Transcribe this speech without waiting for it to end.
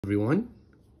Everyone,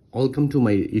 welcome to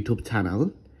my YouTube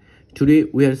channel. Today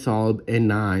we are solve a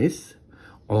nice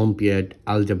olympiad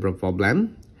algebra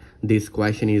problem. This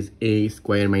question is a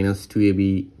square minus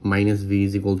 2ab minus v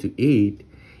is equal to 8.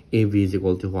 Ab is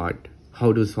equal to what?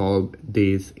 How to solve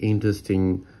this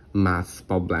interesting maths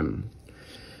problem?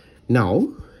 Now,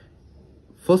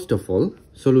 first of all,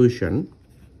 solution.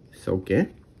 So okay,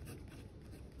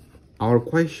 our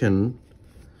question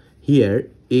here,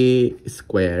 a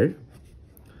square,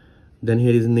 then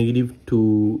here is negative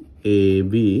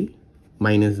 2ab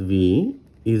minus v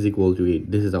is equal to 8.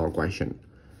 This is our question.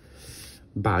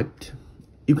 But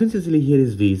you can see here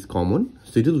is v is common.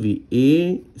 So it will be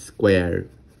a square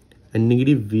and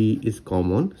negative v is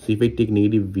common. So if I take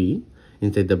negative v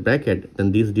inside the bracket,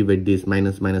 then this divide this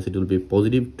minus minus, it will be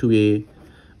positive 2a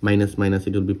minus minus,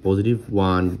 it will be positive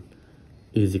 1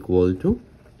 is equal to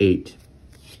 8.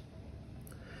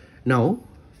 Now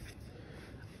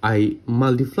I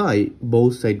multiply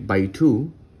both sides by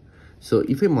 2. So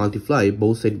if I multiply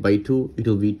both sides by 2, it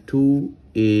will be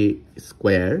 2a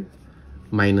square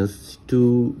minus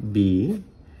 2b,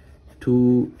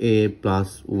 2a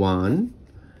plus 1,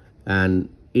 and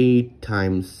 8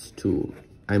 times 2.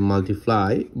 I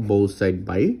multiply both sides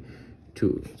by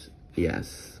 2.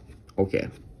 Yes. Okay.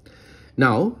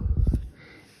 Now,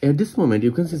 at this moment,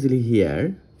 you can see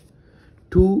here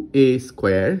 2a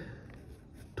square,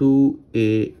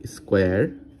 2a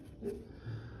square,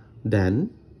 then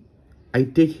I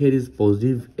take here is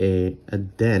positive a,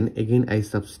 and then again I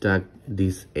subtract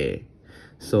this a.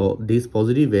 So this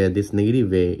positive a, this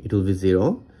negative a, it will be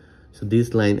 0. So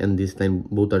this line and this line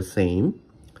both are same.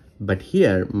 But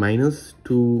here minus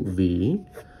 2v,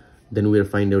 then we'll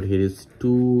find out here is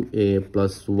 2a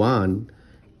plus 1,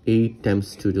 8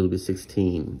 times 2, it will be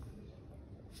 16.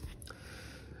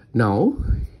 Now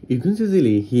you can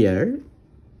see here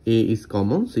a is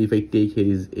common. So if I take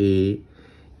here is a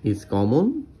is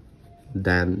common,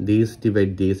 then this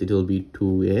divide this, it will be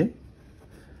 2a,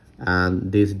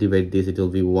 and this divide this, it will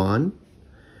be 1,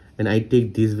 and I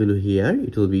take this value here,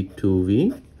 it will be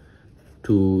 2v,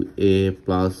 2a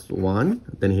plus 1,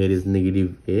 then here is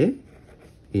negative a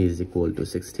is equal to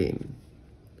 16.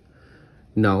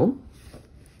 Now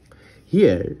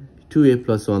here 2a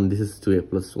plus 1, this is 2a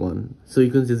plus 1, so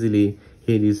you can see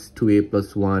here is 2a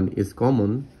plus 1 is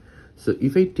common. So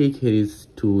if I take here is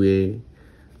 2a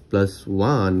plus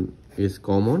 1 is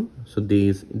common, so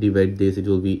this divide this, it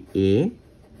will be a,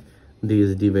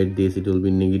 this divide this, it will be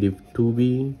negative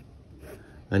 2b,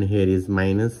 and here is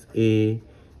minus a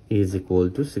is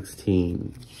equal to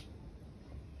 16.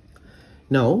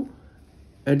 Now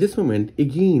at this moment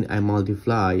again I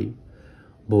multiply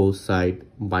both sides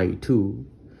by 2.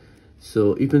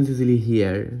 So you can see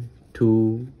here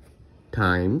 2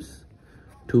 times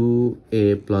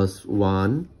 2a plus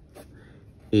 1,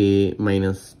 a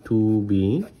minus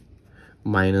 2b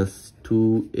minus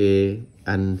 2a,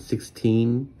 and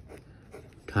 16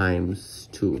 times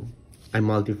 2. I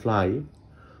multiply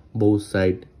both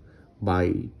sides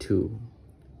by 2.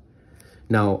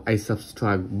 Now I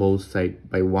subtract both sides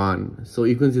by 1. So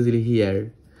you can see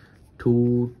here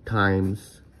 2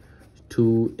 times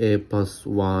 2a plus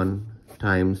 1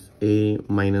 times a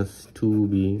minus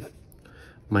 2b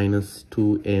minus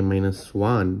 2a minus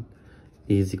 1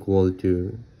 is equal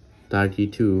to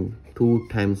 32. 2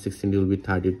 times 16 will be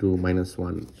 32 minus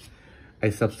 1. I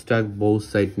subtract both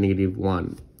sides negative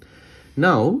 1.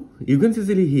 Now you can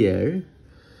see here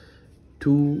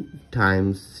 2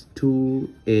 times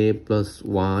 2a plus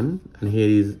 1, and here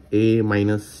is a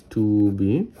minus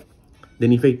 2b.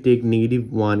 Then if I take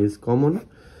negative 1 is common,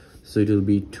 so it will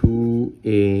be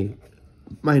 2a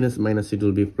minus minus, it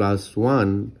will be plus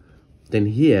 1. Then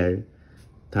here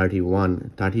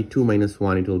 31, 32 minus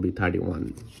 1, it will be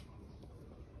 31.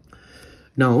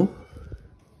 Now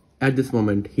at this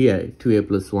moment here 2a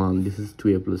plus 1, this is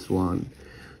 2a plus 1.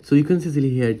 So you can see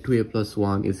here 2a plus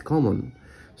 1 is common.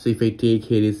 So if I take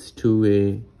here is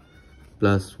 2a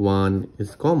plus 1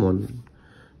 is common.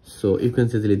 So you can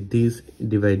see this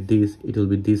divide this, it will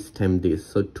be this times this.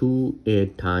 So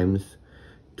 2a times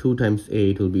 2 times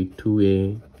a, it will be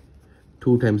 2a,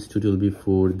 2 times 2, it will be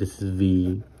 4, this is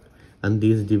v, and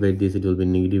this divide this, it will be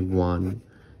negative 1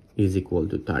 is equal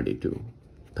to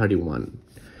 31.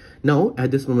 Now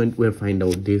at this moment we'll find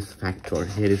out this factor.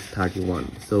 Here is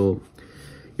 31. So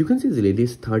you can see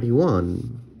this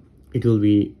 31, it will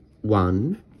be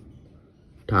 1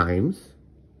 times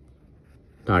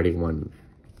 31.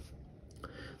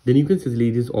 Then you can see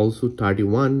it is also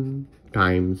 31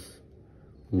 times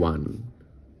 1.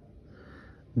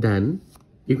 Then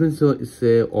you can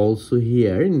say also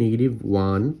here negative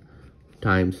 1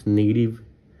 times negative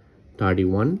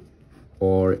 31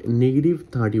 or negative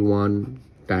 31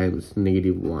 times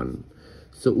negative 1.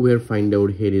 So we are find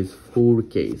out here is 4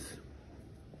 case.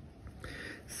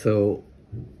 So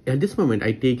at this moment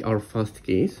I take our first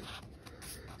case.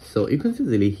 So you can see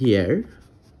easily here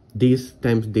this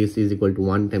times this is equal to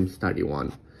 1 times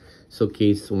 31. So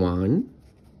case 1,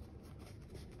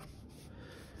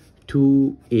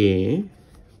 2a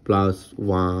plus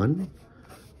 1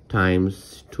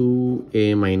 times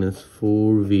 2a minus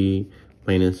 4v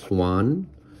minus 1,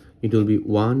 it will be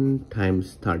 1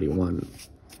 times 31.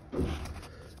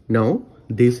 Now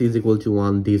this is equal to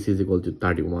 1, this is equal to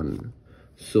 31.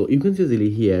 So you can see easily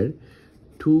here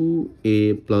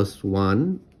 2a plus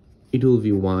 1, it will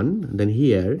be 1. Then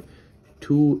here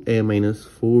 2a minus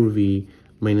 4v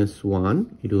minus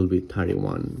 1, it will be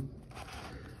 31.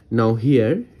 Now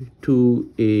here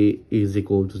 2a is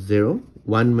equal to 0.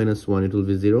 1 minus 1, it will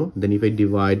be 0. Then if I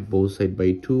divide both sides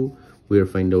by 2, we will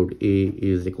find out a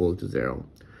is equal to 0.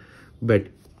 But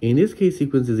in this case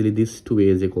sequence easily this 2a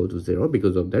is equal to 0.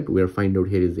 Because of that we will find out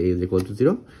here is a is equal to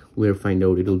 0. We will find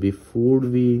out it will be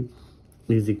 4v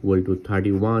is equal to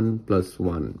 31 plus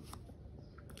 1.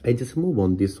 I just move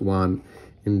on this one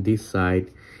in this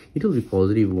side, it will be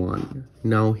positive 1.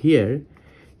 Now here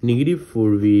negative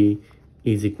 4v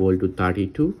is equal to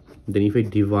 32. Then if I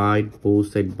divide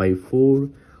both sides by 4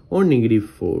 or negative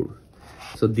 4,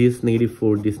 so this negative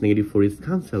 4 is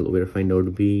cancelled. We'll find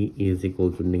out b is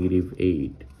equal to negative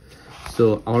 8.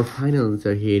 So our final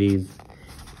answer here is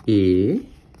a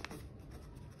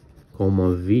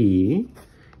comma v,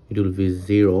 it will be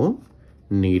 0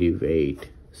 negative 8.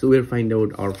 So we'll find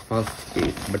out our first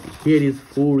case, but here is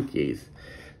 4 case.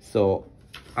 So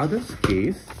other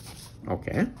case,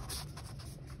 okay,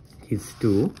 is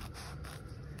 2.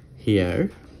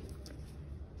 Here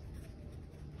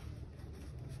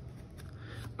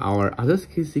our other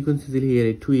case sequence is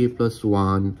here 2a plus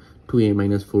 1, 2a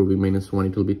minus 4b minus 1,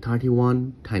 it will be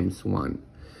 31 times 1.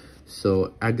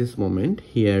 So at this moment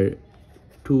here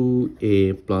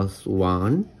 2a plus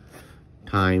 1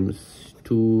 times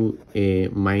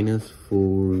 2a minus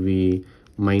 4v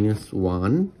minus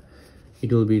 1,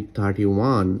 it will be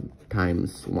 31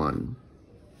 times 1.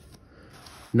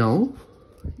 Now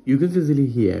you can see easily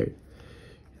here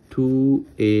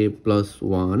 2a plus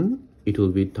 1, it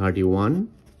will be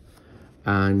 31,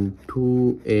 and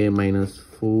 2a minus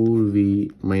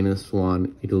 4v minus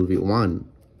 1, it will be 1.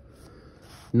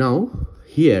 Now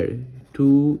here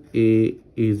 2a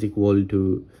is equal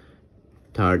to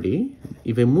 30.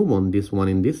 If I move on this one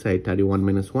in this side, 31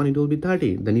 minus 1, it will be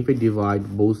 30. Then if I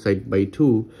divide both sides by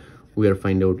 2, we will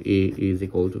find out a is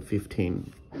equal to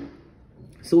 15.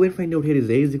 So we'll find out here is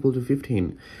a is equal to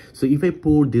 15. So if I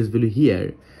put this value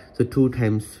here, so 2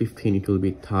 times 15, it will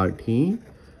be 30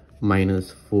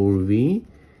 minus 4v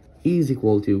is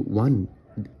equal to 1.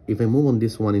 If I move on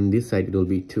this one in this side, it will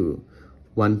be 2.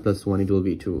 1 plus 1, it will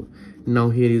be 2. Now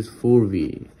here is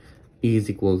 4v is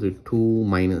equal to 2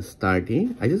 minus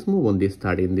 30. I just move on this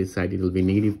 30 in this side, it will be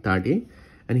negative 30.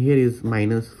 And here is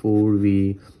minus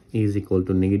 4v is equal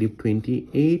to negative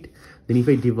 28. Then if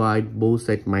I divide both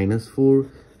sides minus 4,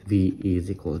 v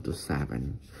is equal to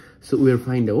 7. So we will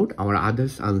find out our other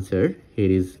answer.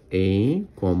 Here is a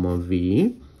comma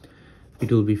v,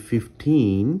 it will be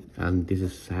 15 and this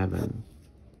is 7.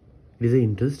 It is an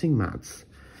interesting maths.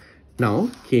 Now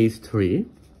case 3.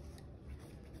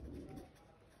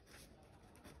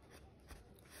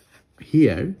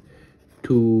 Here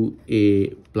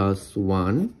 2a plus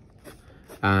 1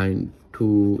 and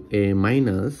 2a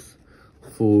minus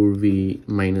 4v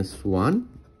minus 1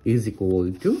 is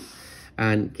equal to,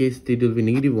 and case 3 will be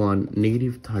negative 1,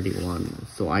 negative 31.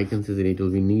 So I can say that it will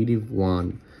be negative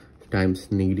 1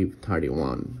 times negative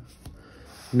 31.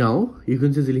 Now you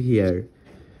can see here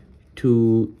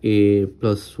 2a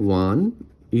plus 1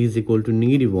 is equal to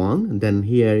negative 1. Then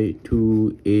here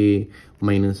 2a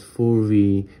minus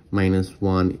 4v minus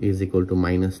 1 is equal to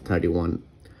minus 31.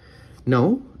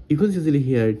 Now you can see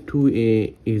here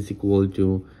 2a is equal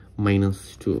to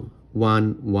minus 2.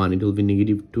 1, 1, it will be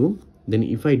negative 2. Then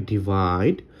if I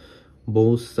divide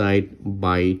both sides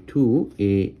by 2,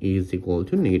 a is equal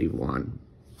to negative 1.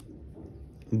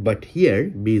 But here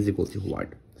b is equal to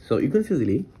what? So you can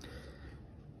see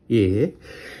a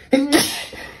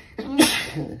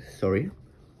sorry,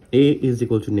 a is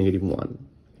equal to negative 1.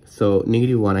 So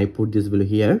negative 1, I put this value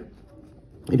here,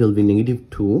 it will be negative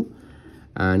 2,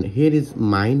 and here is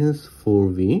minus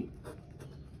 4v,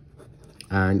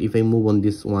 and if I move on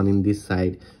this one in this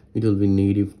side, it will be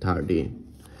negative 30.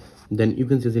 Then you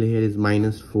can see here is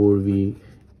minus 4v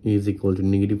is equal to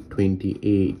negative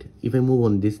 28. If I move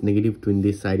on this negative 2 in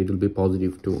this side, it will be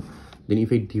positive 2. Then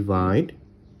if I divide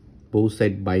both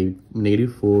sides by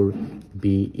 -4,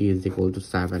 b is equal to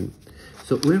 7.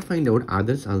 So we'll find out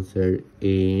others answer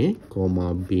a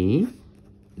comma b.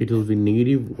 It will be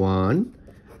 -1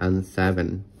 and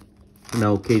 7.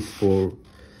 Now case 4.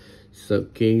 So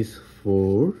case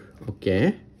 4,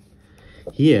 okay,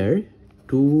 here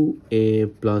 2a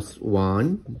plus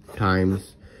 1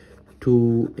 times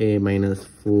 2a minus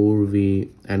 4v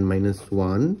and minus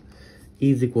 1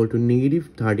 is equal to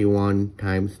 -31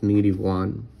 times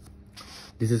 -1.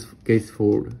 This is case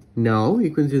 4. Now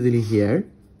you can easily here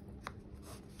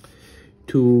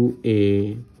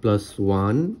 2a plus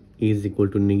 1 is equal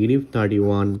to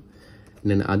 -31.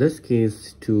 And then others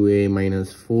case 2a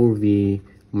minus 4v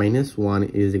minus 1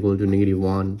 is equal to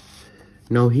 -1.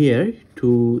 Now here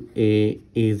 2a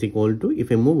is equal to,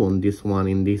 if I move on this one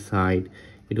in this side,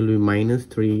 it will be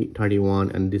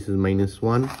 -31 and this is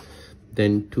 -1.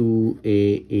 Then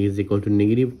 2a is equal to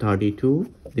 -32.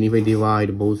 Then if I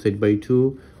divide both sides by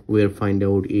 2, we'll find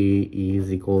out a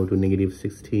is equal to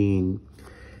 -16.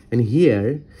 And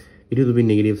here it will be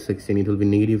 -16, it will be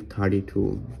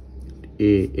 -32.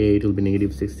 It will be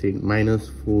 -16 minus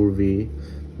 4v,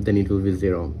 then it will be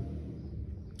 0.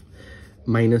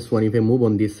 -1, if I move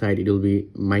on this side, it will be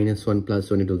 -1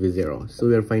 plus 1, it will be 0. So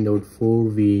we'll find out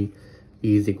 4v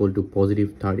is equal to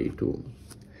 +32.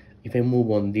 If I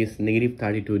move on this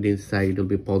 -32 this side, it will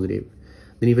be positive.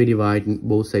 Then if I divide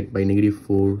both sides by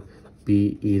 -4,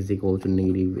 b is equal to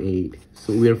 -8.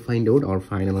 So we'll find out our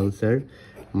final answer,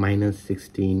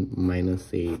 -16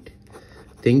 minus 8.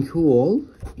 Thank you all.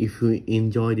 If you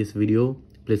enjoy this video,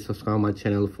 please subscribe my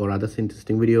channel for other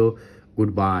interesting video.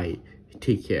 Goodbye.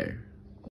 Take care.